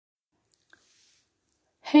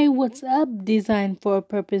Hey, what's up, Design for a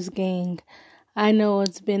Purpose gang? I know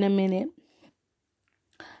it's been a minute,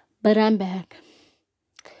 but I'm back.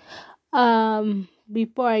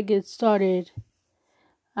 Before I get started,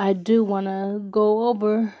 I do want to go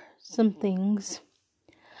over some things.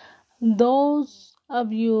 Those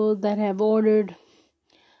of you that have ordered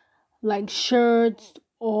like shirts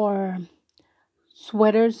or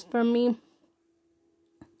sweaters from me,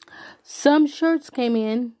 some shirts came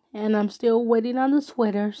in and I'm still waiting on the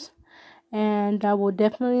sweaters, and I will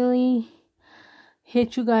definitely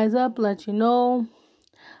hit you guys up, let you know.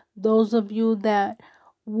 Those of you that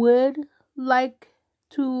would like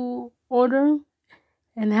to order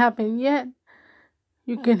and haven't yet,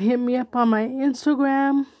 you can hit me up on my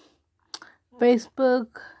Instagram,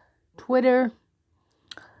 Facebook, Twitter,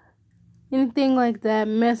 anything like that.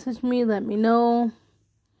 Message me, let me know,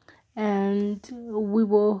 and we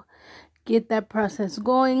will get that process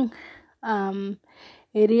going.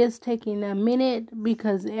 It is taking a minute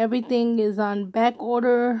because everything is on back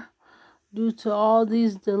order due to all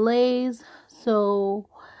these delays. So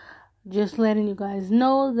just letting you guys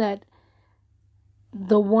know that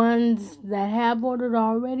the ones that have ordered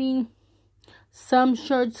already, some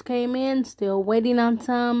shirts came in, still waiting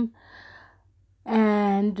on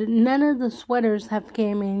and none of the sweaters have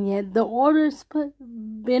came in yet. The orders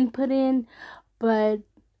been put in, but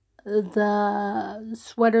the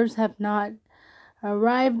sweaters have not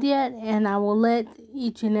arrived yet, and I will let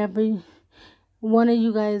each and every one of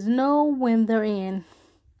you guys know when they're in.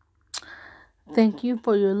 Thank you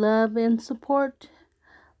for your love and support.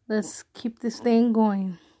 Let's keep this thing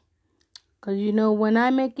going. Because when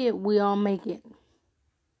I make it, we all make it.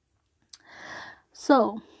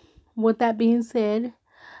 So, with that being said,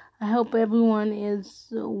 I hope everyone is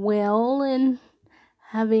well and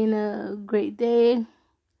having a great day.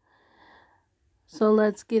 So,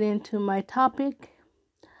 let's get into my topic.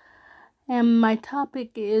 And my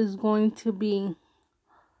topic is going to be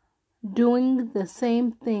doing the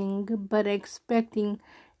same thing but expecting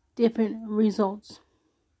different results.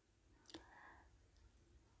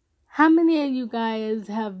 How many of you guys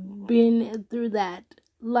have been through that?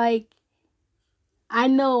 Like, I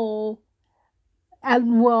know,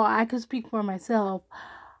 I could speak for myself.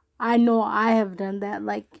 I know I have done that.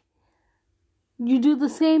 Like, you do the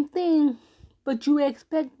same thing, but you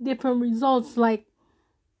expect different results. Like,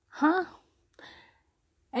 huh?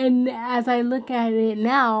 And as I look at it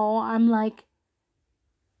now, I'm like,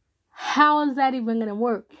 how is that even going to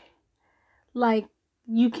work? Like,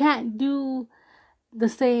 you can't do the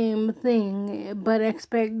same thing, but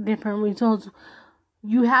expect different results.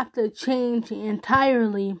 You have to change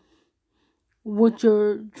entirely what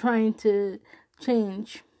you're trying to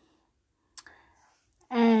change.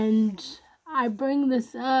 And I bring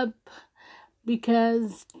this up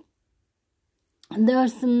because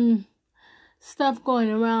there's some stuff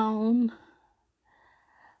going around,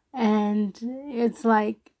 and it's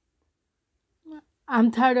like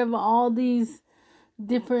I'm tired of all these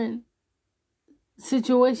different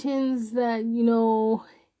situations that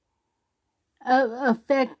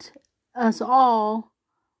affect us all,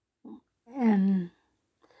 and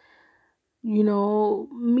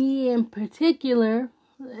me in particular.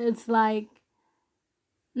 It's like,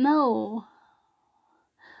 no,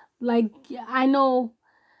 like, I know,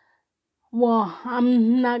 well,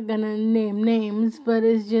 I'm not gonna name names, but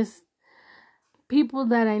it's just people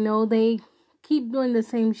that I know, they keep doing the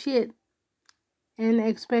same shit and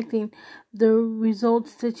expecting the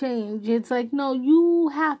results to change. It's like, no,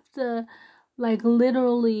 you have to, like,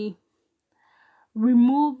 literally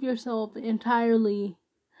remove yourself entirely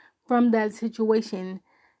from that situation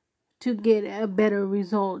to get a better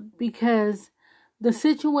result, because the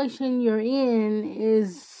situation you're in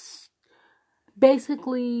is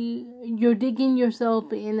basically you're digging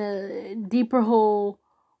yourself in a deeper hole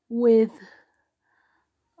with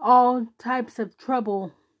all types of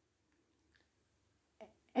trouble,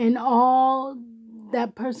 and all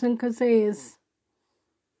that person could say is,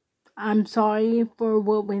 I'm sorry for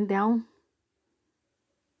what went down.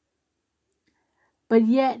 But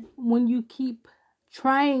yet, when you keep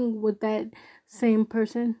trying with that same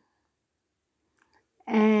person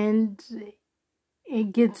and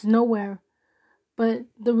it gets nowhere, but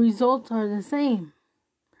the results are the same,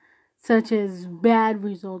 such as bad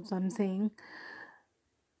results, I'm saying,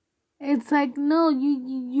 it's like, no,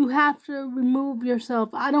 you have to remove yourself.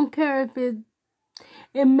 I don't care if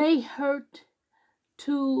it may hurt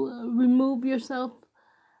to remove yourself,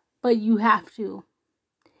 but you have to.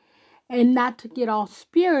 And not to get all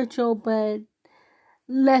spiritual, but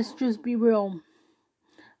let's just be real.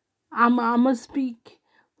 I'm gonna speak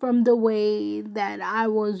from the way that I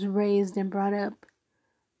was raised and brought up.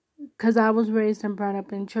 because I was raised and brought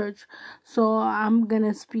up in church. So I'm going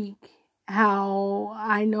to speak how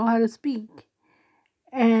I know how to speak.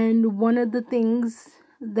 And one of the things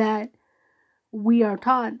that we are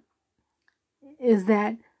taught is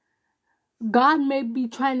that God may be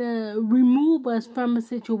trying to remove us from a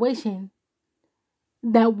situation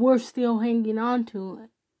that we're still hanging on to.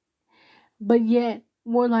 But yet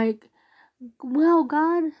we're like, well,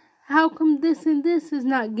 God, how come this and this is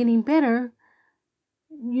not getting better?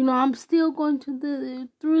 I'm still going through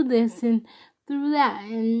this and through that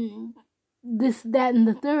and this, that, and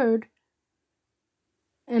the third.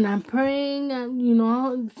 And I'm praying,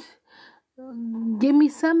 give me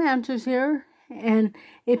some answers here. And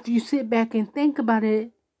if you sit back and think about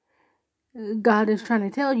it, God is trying to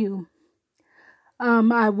tell you.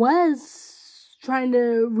 I was trying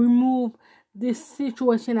to remove this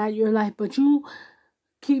situation out of your life, but you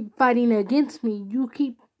keep fighting against me. You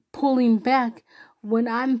keep pulling back when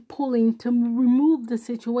I'm pulling to remove the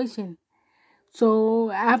situation.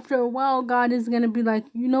 So after a while, God is going to be like,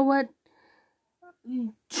 you know what?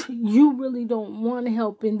 You really don't want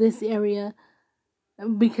help in this area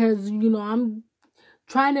because, I'm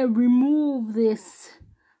trying to remove this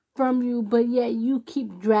from you, but yet you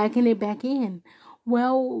keep dragging it back in.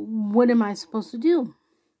 Well, what am I supposed to do?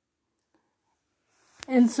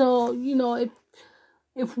 And so,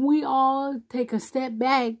 if we all take a step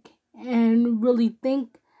back and really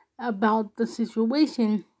think about the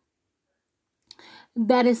situation,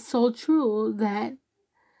 that is so true that,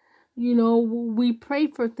 we pray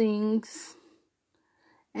for things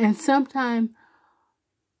and sometimes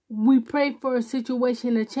we pray for a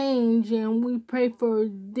situation to change and we pray for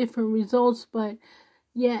different results, but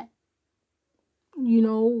yet,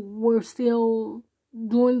 we're still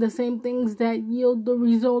doing the same things that yield the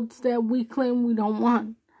results that we claim we don't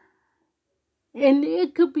want. And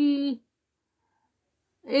it could be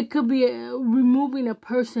removing a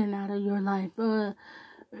person out of your life,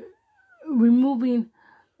 removing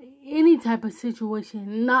any type of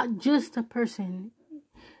situation, not just a person.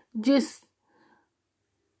 Just,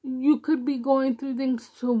 you could be going through things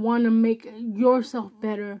to want to make yourself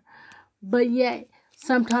better, but yet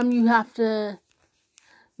sometimes you have to,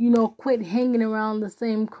 quit hanging around the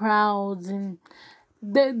same crowds. And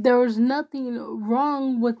there's nothing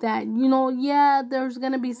wrong with that. Yeah, there's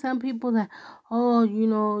gonna be some people that, oh,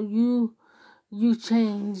 you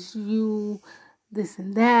changed, you this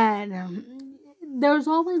and that. There's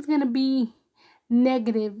always gonna be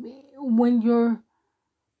negative when you're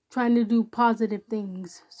trying to do positive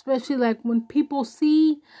things, especially like when people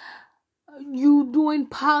see you doing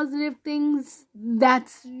positive things.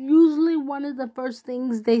 That's usually one of the first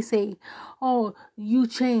things they say. Oh, you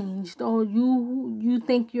changed. Oh, you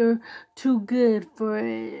think you're too good for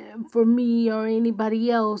me or anybody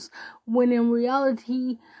else, when in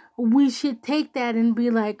reality we should take that and be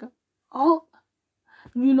like, oh,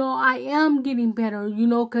 I am getting better,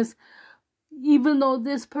 because even though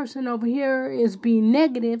this person over here is being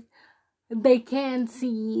negative, they can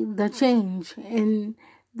see the change, and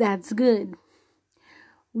that's good.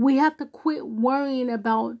 We have to quit worrying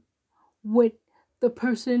about what the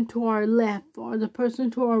person to our left or the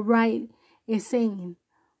person to our right is saying.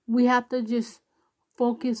 We have to just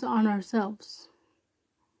focus on ourselves,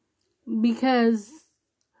 because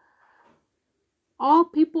all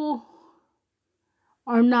people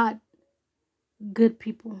are not good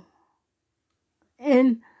people.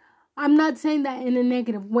 And I'm not saying that in a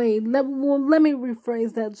negative way. Let me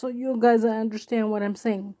rephrase that so you guys understand what I'm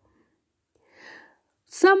saying.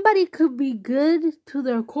 Somebody could be good to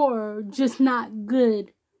their core, just not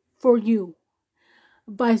good for you.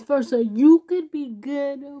 Vice versa, you could be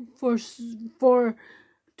good for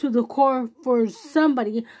to the core for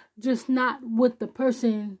somebody, just not with the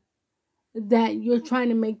person that you're trying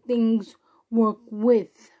to make things work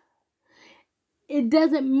with. It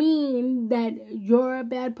doesn't mean that you're a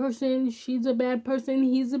bad person, she's a bad person,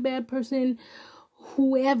 he's a bad person,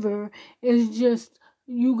 whoever. It's just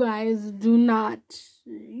you guys do not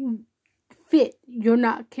fit. You're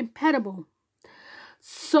not compatible.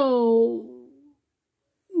 So,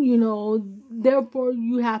 therefore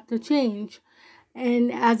you have to change.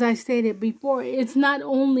 And as I stated before, it's not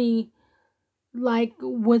only like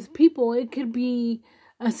with people, it could be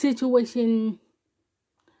a situation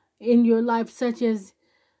in your life, such as,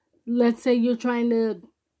 let's say you're trying to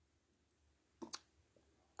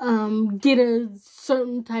get a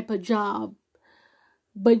certain type of job,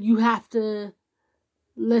 but you have to,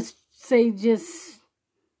 let's say, just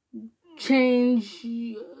change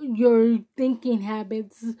your thinking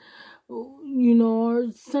habits,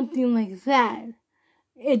 or something like that.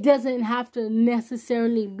 It doesn't have to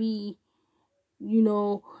necessarily be,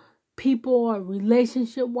 people or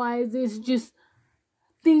relationship wise. It's just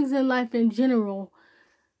things in life in general.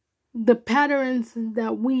 The patterns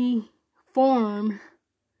that we form,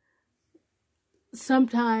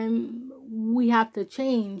 sometimes we have to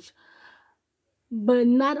change. But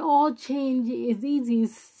not all change is easy.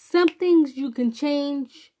 Some things you can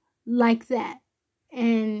change like that.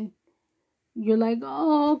 And you're like,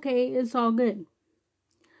 oh, okay, it's all good.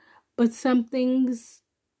 But some things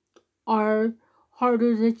are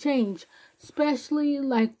harder to change. Especially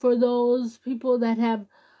like for those people that have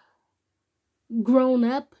grown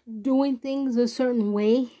up doing things a certain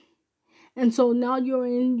way. And so now you're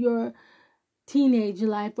in your teenage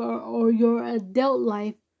life or your adult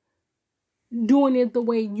life doing it the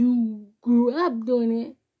way you grew up doing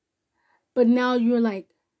it. But now you're like,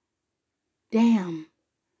 damn,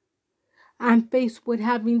 I'm faced with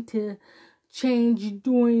having to change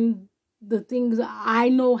doing the things I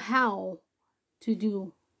know how to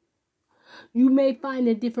do. You may find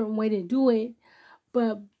a different way to do it,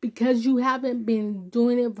 but because you haven't been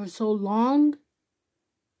doing it for so long,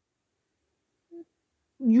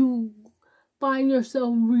 you find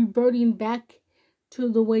yourself reverting back to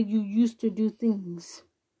the way you used to do things.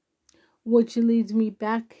 Which leads me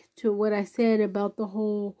back to what I said about the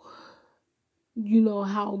whole,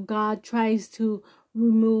 how God tries to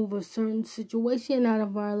remove a certain situation out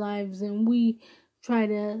of our lives and we try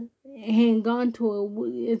to hang on to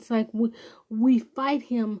it. It's like we fight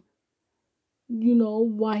him,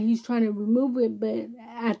 while he's trying to remove it, but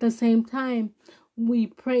at the same time, we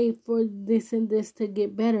pray for this and this to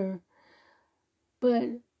get better.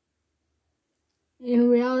 But in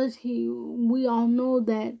reality, we all know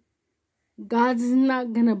that God's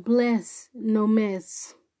not gonna bless no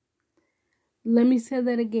mess. Let me say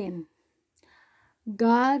that again.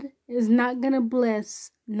 God is not gonna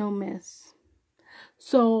bless no mess.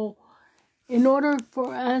 So, in order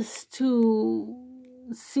for us to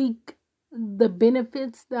seek the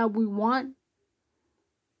benefits that we want,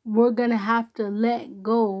 we're gonna have to let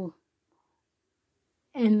go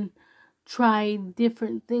and try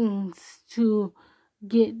different things to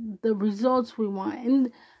get the results we want.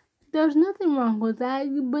 And there's nothing wrong with that,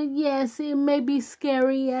 but yes, it may be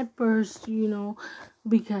scary at first,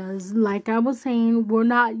 because like I was saying, we're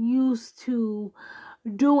not used to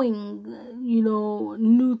doing,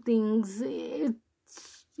 new things.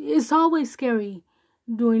 It's always scary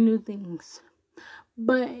doing new things.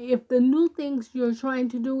 But if the new things you're trying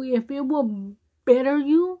to do, if it will better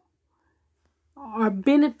you, or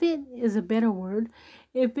benefit is a better word,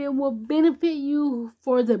 if it will benefit you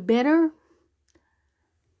for the better,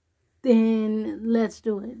 then let's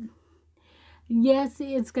do it. Yes,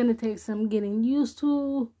 it's going to take some getting used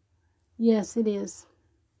to. Yes, it is.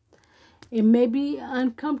 It may be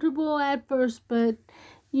uncomfortable at first, but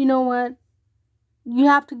you know what? You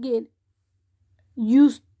have to get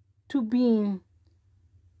used to being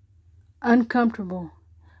uncomfortable.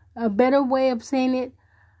 A better way of saying it,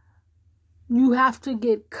 you have to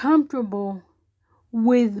get comfortable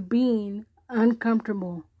with being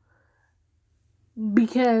uncomfortable.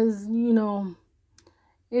 Because,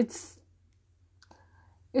 it's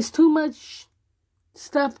too much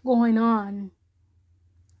stuff going on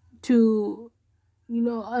to,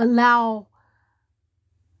 allow,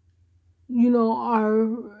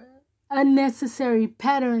 our unnecessary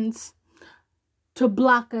patterns to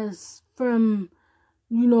block us from,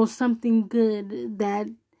 something good that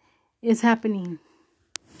is happening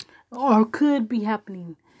or could be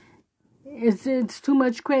happening. It's too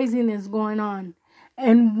much craziness going on.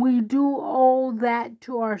 And we do owe that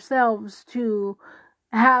to ourselves to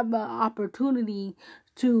have an opportunity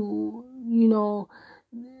to,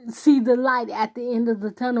 see the light at the end of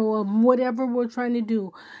the tunnel of whatever we're trying to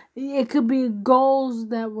do. It could be goals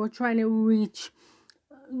that we're trying to reach,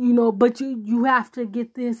 but you have to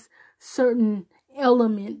get this certain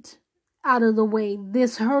element out of the way.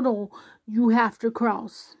 This hurdle you have to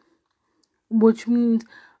cross, which means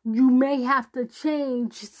you may have to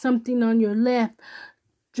change something on your left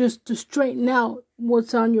just to straighten out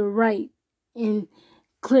what's on your right and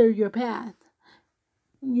clear your path.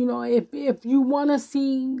 If you want to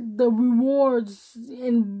see the rewards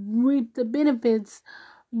and reap the benefits,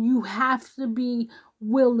 you have to be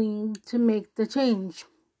willing to make the change.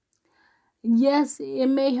 Yes, it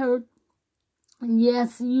may hurt.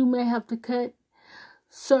 Yes, you may have to cut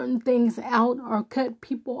certain things out or cut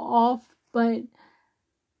people off, but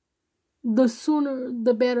the sooner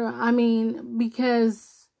the better. I mean,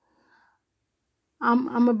 because I'm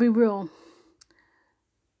gonna be real.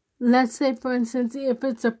 Let's say, for instance, if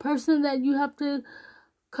it's a person that you have to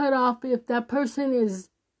cut off, if that person is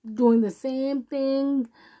doing the same thing,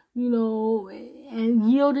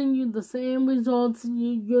 and yielding you the same results.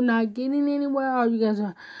 You're not getting anywhere. All you guys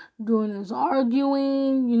are doing is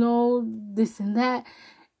arguing, this and that.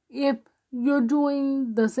 If you're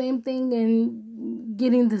doing the same thing and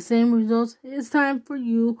getting the same results, it's time for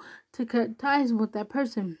you to cut ties with that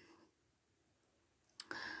person.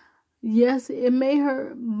 Yes, it may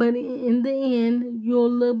hurt, but in the end, you'll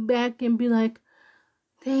look back and be like,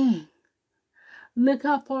 dang, look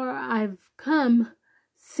how far I've come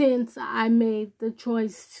since I made the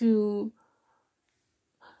choice to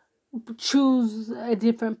choose a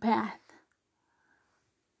different path.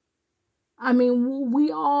 I mean,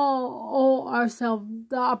 we all owe ourselves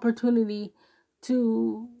the opportunity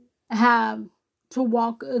to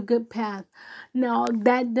walk a good path. Now,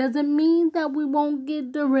 that doesn't mean that we won't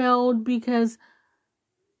get derailed, because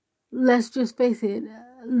let's just face it,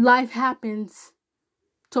 life happens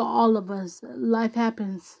to all of us. Life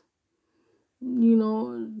happens.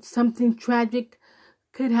 Something tragic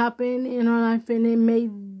could happen in our life, and it may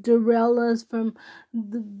derail us from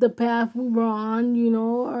the path we were on,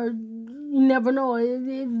 or you never know.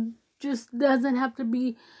 It just doesn't have to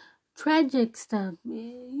be tragic stuff.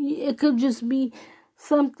 It could just be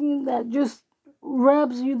something that just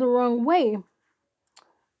rubs you the wrong way,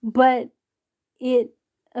 but it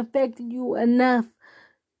affected you enough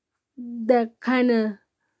that kind of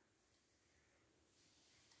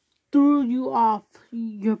threw you off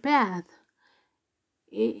your path.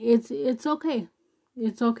 It's okay.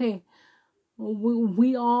 It's okay.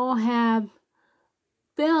 We all have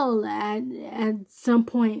failed at some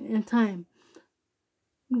point in time.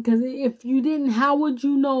 Because if you didn't, how would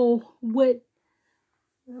you know what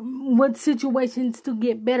situations to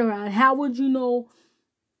get better at? How would you know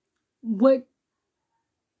what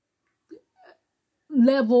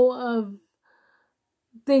level of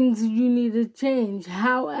things you need to change?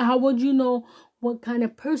 How would you know what kind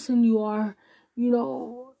of person you are,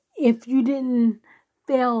 if you didn't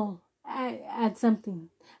fail at something?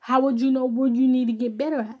 How would you know what you need to get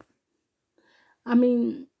better at? I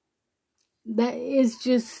mean, that is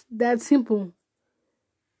just that simple.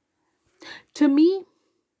 To me,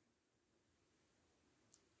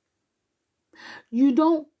 you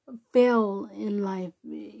don't fail in life.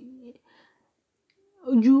 You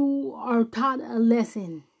are taught a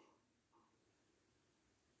lesson.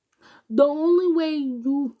 The only way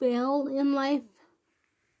you fail in life,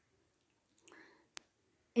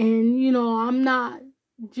 and I'm not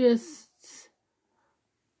just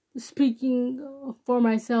speaking for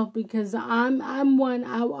myself, because I'm one.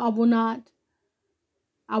 I will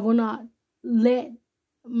not let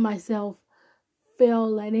myself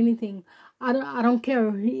fail at anything. I don't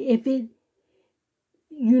care if it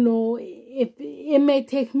if it may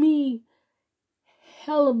take me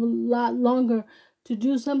hell of a lot longer to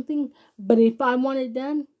do something, but if I want it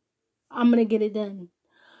done, I'm gonna get it done.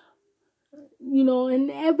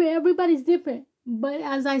 And everybody's different. But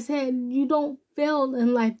as I said, you don't fail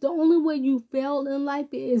in life. The only way you fail in life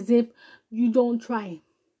is if you don't try.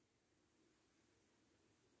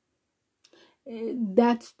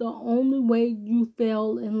 That's the only way you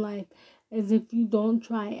fail in life, is if you don't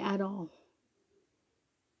try at all.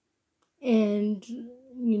 And,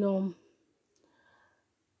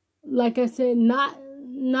 like I said,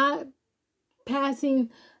 not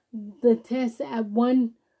passing the test at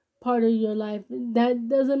one part of your life, that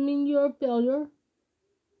doesn't mean you're a failure.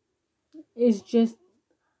 It's just,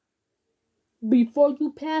 before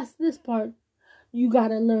you pass this part, you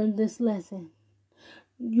gotta learn this lesson.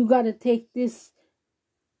 You gotta take this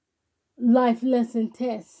life lesson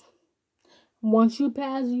test. Once you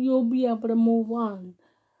pass, you'll be able to move on.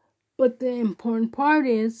 But the important part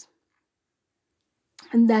is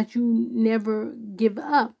that you never give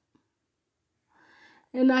up.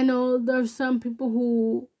 And I know there's some people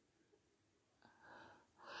who,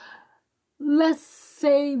 let's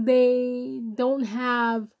say they don't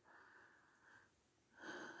have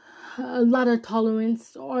a lot of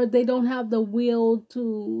tolerance, or they don't have the will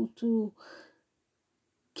to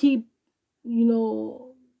keep,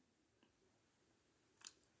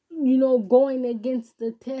 going against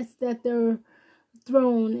the tests that they're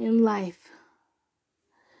thrown in life.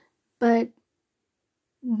 But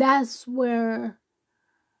that's where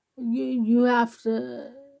you have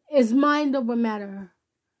to, it's mind over matter.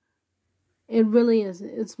 It really is.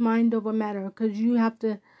 It's mind over matter, because you have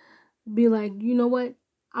to be like, you know what?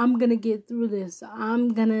 I'm going to get through this.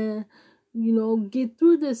 I'm going to, get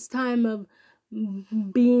through this time of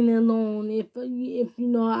being alone. If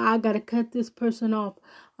I got to cut this person off,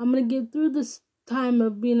 I'm going to get through this time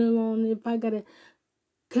of being alone. If I got to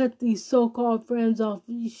cut these so-called friends off.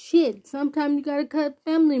 Shit, sometimes you gotta cut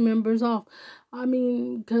family members off. I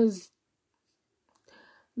mean, because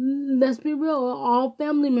let's be real, all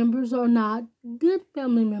family members are not good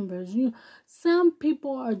family members. Some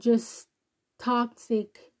people are just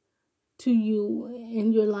toxic to you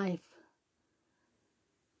in your life,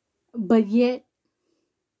 but yet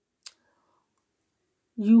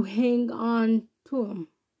you hang on to them.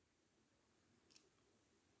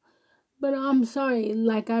 But I'm sorry,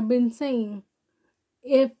 like I've been saying,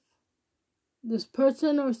 if this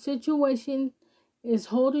person or situation is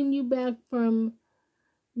holding you back from,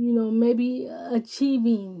 maybe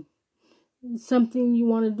achieving something you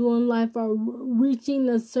want to do in life or reaching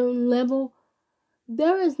a certain level,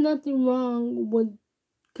 there is nothing wrong with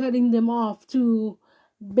cutting them off to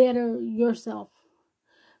better yourself.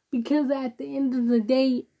 Because at the end of the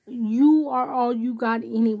day, you are all you got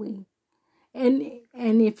anyway. And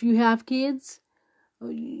if you have kids,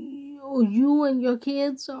 you and your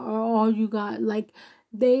kids are all you got. Like,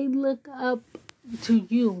 they look up to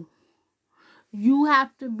you. You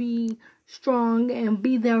have to be strong and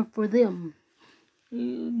be there for them.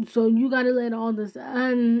 So you got to let all this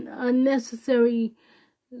unnecessary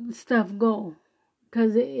stuff go,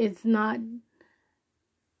 because it's not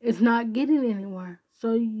getting anywhere.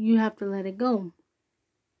 So you have to let it go.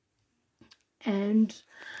 And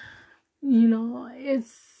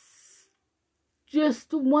it's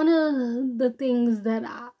just one of the things that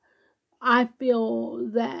I feel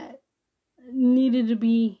that needed to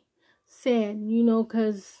be said,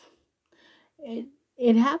 because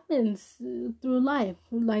it happens through life.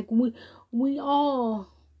 Like, we all,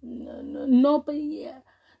 nobody,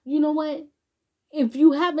 you know what? If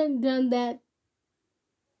you haven't done that,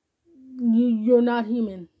 you're not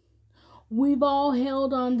human. We've all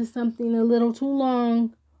held on to something a little too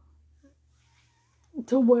long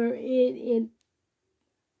to where it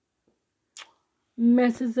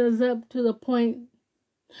messes us up to the point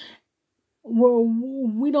where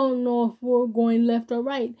we don't know if we're going left or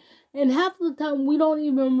right. And half of the time, we don't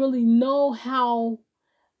even really know how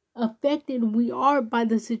affected we are by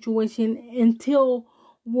the situation until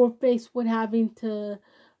we're faced with having to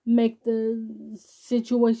make the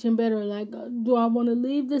situation better. Like, do I want to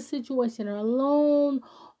leave this situation alone,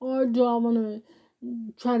 or do I want to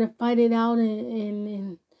try to fight it out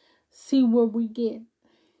and see where we get?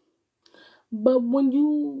 But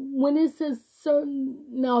when it's a certain,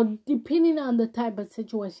 now depending on the type of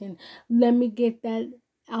situation, let me get that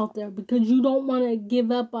out there, because you don't want to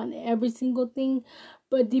give up on every single thing.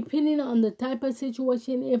 But depending on the type of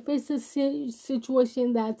situation, if it's a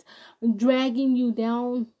situation that's dragging you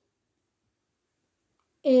down,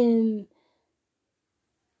 and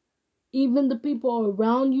even the people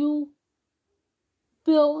around you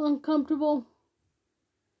feel uncomfortable,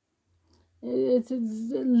 it's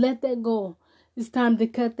let that go. It's time to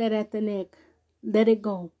cut that at the neck. Let it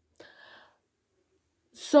go.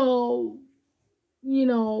 So,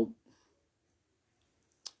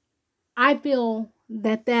 I feel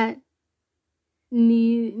that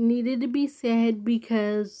needed to be said,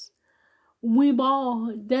 because we've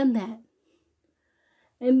all done that.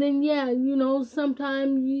 And then,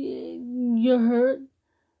 sometimes you're hurt,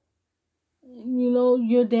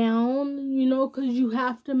 you're down, because you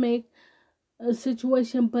have to make a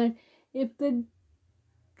situation. But if the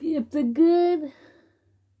good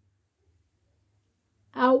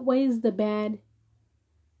outweighs the bad,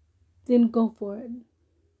 then go for it.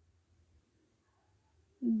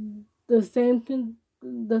 The same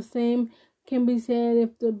can be said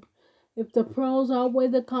if the pros outweigh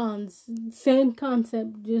the cons. Same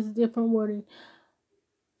concept, just different wording.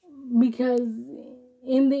 Because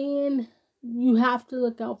in the end, you have to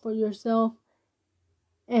look out for yourself.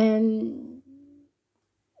 And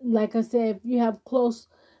like I said, if you have close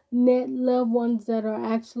knit loved ones that are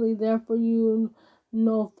actually there for you,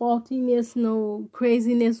 no faultiness, no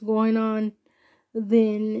craziness going on,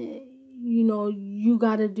 then you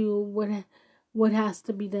got to do what has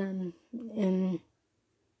to be done. And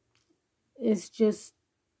it's just,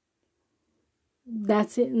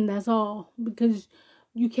 that's it, and that's all. Because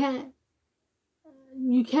you can't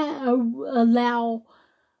allow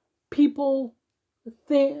people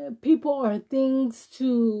or things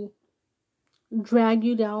to drag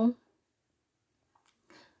you down,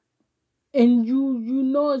 and you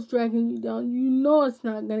know it's dragging you down. You know it's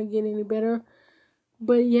not gonna get any better,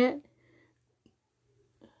 but yet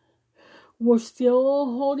we're still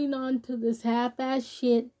holding on to this half-ass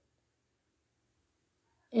shit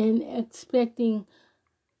and expecting,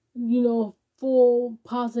 full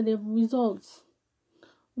positive results.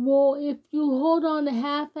 Well, if you hold on to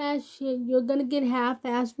half-ass shit, you're gonna get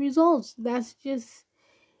half-ass results. That's just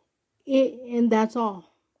And that's all.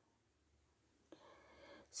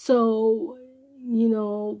 So, you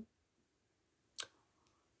know,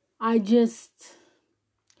 I just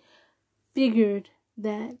figured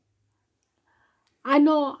that I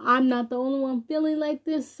know I'm not the only one feeling like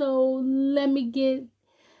this, so let me get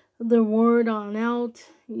the word on out,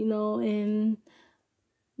 and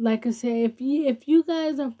like I said, if you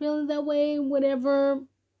guys are feeling that way, whatever,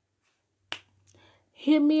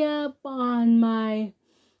 hit me up on my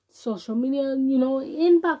social media,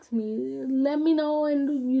 inbox me, let me know, and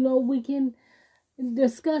we can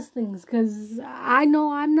discuss things, because I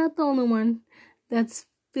know I'm not the only one that's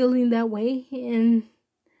feeling that way, and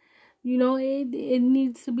it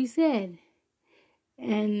needs to be said.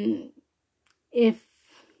 And if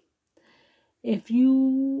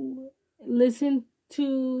you listen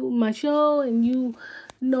to my show and you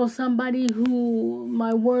know somebody who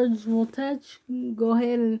my words will touch, go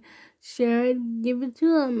ahead and share it, give it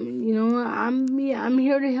to them. I'm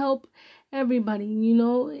here to help everybody.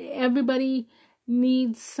 Everybody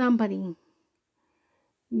needs somebody.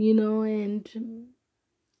 And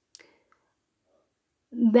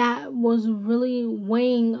that was really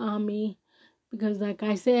weighing on me, because like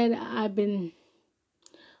I said, I've been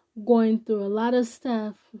going through a lot of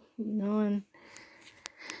stuff, and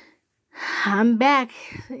I'm back,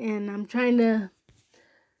 and I'm trying to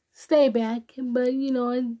stay back, but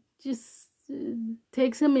it just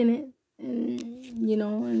takes a minute, and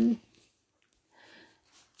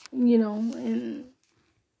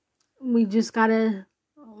we just gotta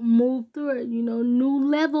move through it. New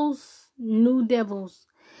levels, new devils,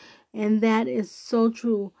 and that is so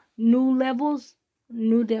true. New levels,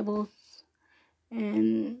 new devils,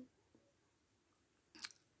 and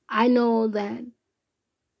I know that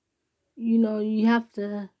you have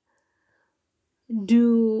to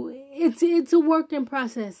do. It's a work in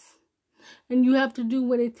process, and you have to do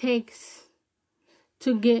what it takes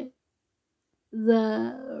to get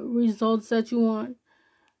the results that you want.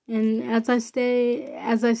 And as I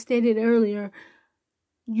stated earlier,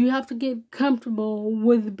 you have to get comfortable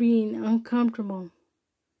with being uncomfortable.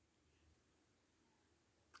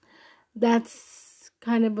 That's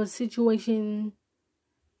kind of a situation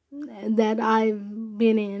that I've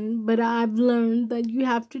been in, but I've learned that you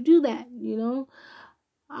have to do that.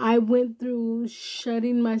 I went through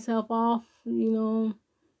shutting myself off, not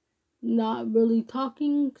really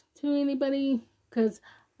talking to anybody, because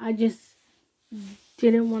I just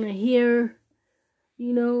didn't want to hear,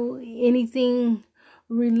 anything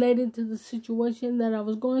related to the situation that I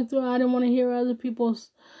was going through. I didn't want to hear other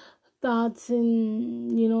people's thoughts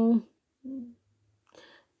and,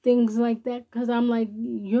 things like that, because I'm like,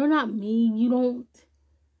 you're not me. You don't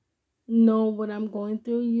know what I'm going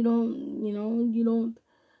through. You don't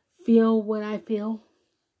feel what I feel.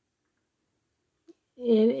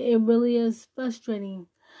 It really is frustrating.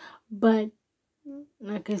 But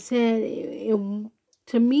like I said,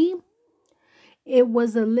 to me, it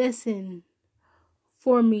was a lesson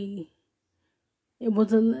for me. It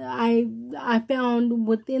was I found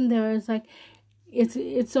within there, it's like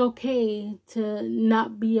it's okay to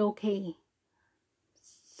not be okay.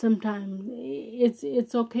 Sometimes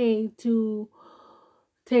it's okay to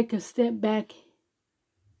take a step back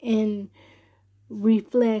and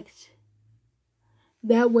reflect.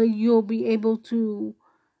 That way you'll be able to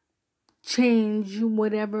change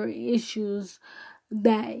whatever issues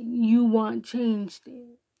that you want changed.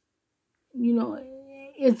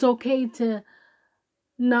 It's okay to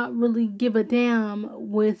not really give a damn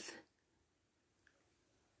with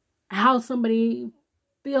how somebody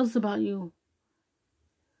feels about you,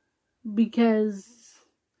 because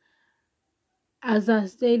as I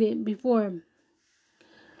stated before,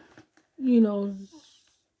 you know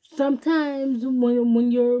sometimes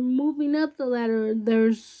when you're moving up the ladder,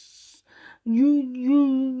 there's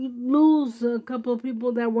you lose a couple of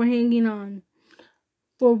people that were hanging on.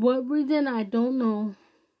 For what reason, I don't know,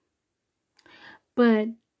 but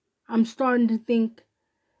I'm starting to think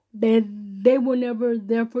that they were never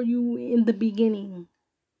there for you in the beginning,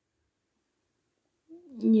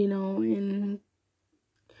 and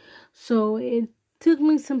so it took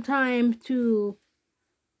me some time to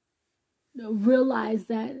realize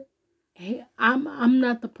that, hey, I'm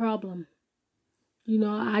not the problem.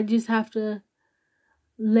 I just have to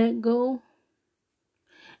let go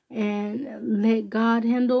and let God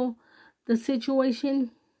handle the situation.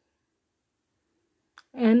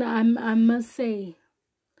 And I must say,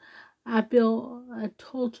 I feel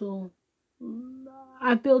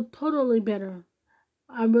I feel totally better.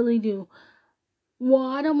 I really do. Well,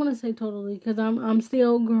 I don't want to say totally, because I'm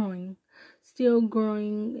still growing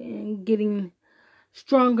and getting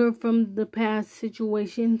stronger from the past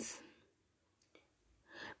situations.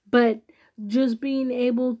 But just being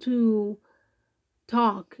able to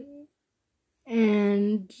talk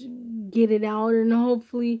and get it out, and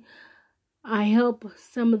hopefully I help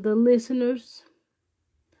some of the listeners.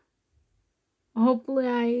 Hopefully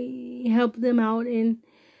I help them out and,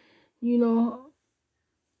 you know,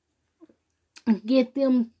 get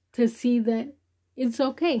them to see that it's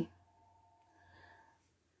okay.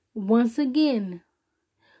 Once again,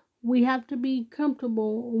 we have to be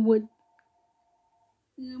comfortable with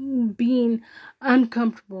being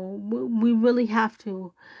uncomfortable. We really have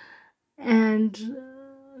to, and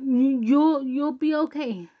you'll be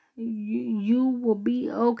okay. You will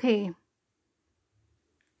be okay.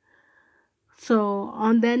 So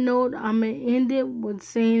on that note, I'm gonna end it with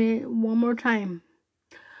saying it one more time.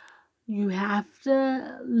 You have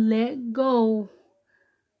to let go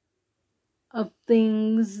of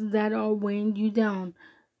things that are weighing you down.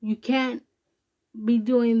 You can't be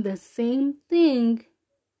doing the same thing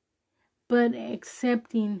but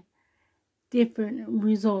accepting different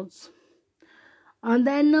results. On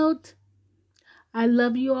that note, I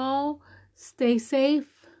love you all. Stay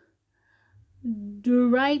safe. Do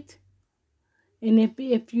right. And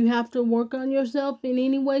if you have to work on yourself in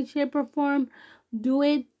any way, shape, or form, do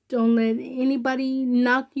it. Don't let anybody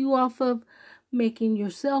knock you off of making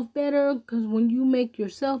yourself better. Because when you make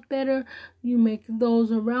yourself better, you make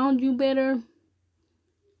those around you better.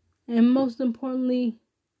 And most importantly,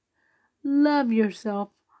 love yourself.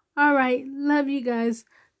 All right. Love you guys.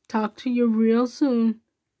 Talk to you real soon.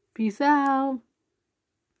 Peace out.